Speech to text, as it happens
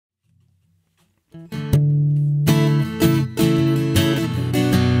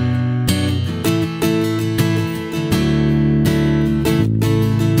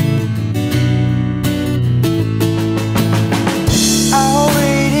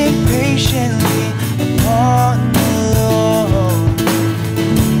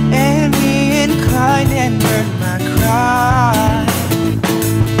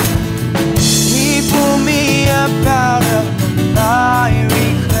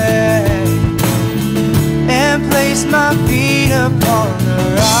My feet upon the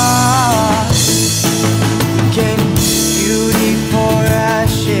rock, gave me beauty for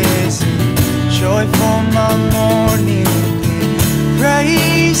ashes, joy for my mourning, and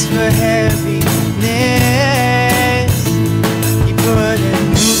praise for heaviness. He put a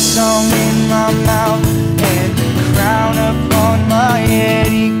new song in my mouth and a crown upon my head.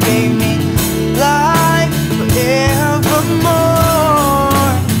 He gave me life forevermore.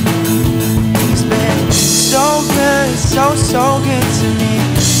 He's been so good, so good to me.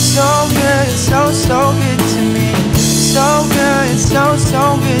 So good, so good to me. So good, so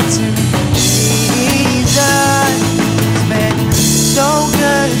good to me. Jesus has been so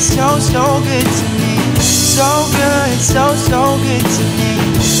good, so good to me. So good, so good to me.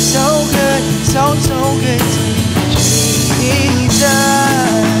 So good, so good to me. Jesus.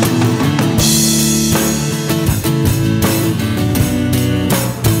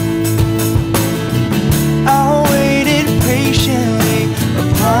 Patiently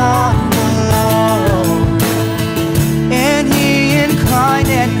upon the Lord, and He inclined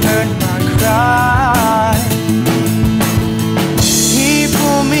and heard my cry. He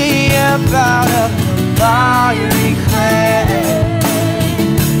pulled me up out of the miry clay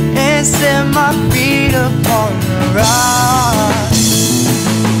and set my feet upon the rock. He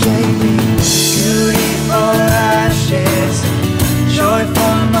gave me beauty for ashes, joy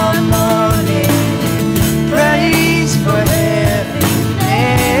for my mourning, praise for heaviness.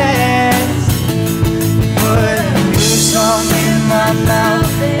 Put a new song in my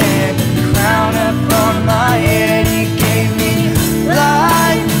mouth and a crown upon my head. He gave me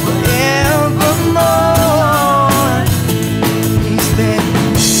life forevermore. He's been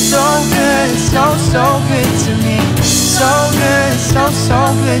so good, so good to me. So good, so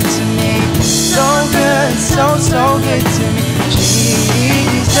good to me. So good, so good to me.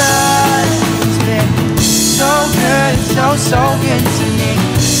 Jesus has been so good, so good to me.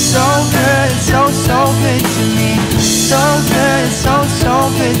 So good, so good to me. So good, so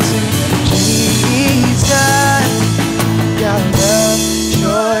good to me. Jesus, got love,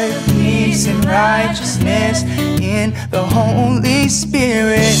 joy, peace, and righteousness in the Holy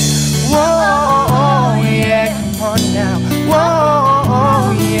Spirit. Whoa, yeah, come on now.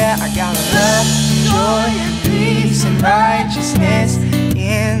 Whoa, yeah, I got love, joy, peace, and righteousness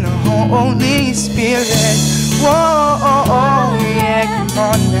in the Holy Spirit. Whoa, yeah, come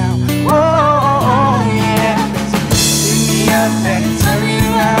on now. Whoa, yeah. Pick me up and turn me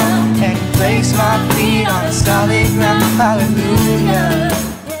around and place my feet on solid ground. Hallelujah.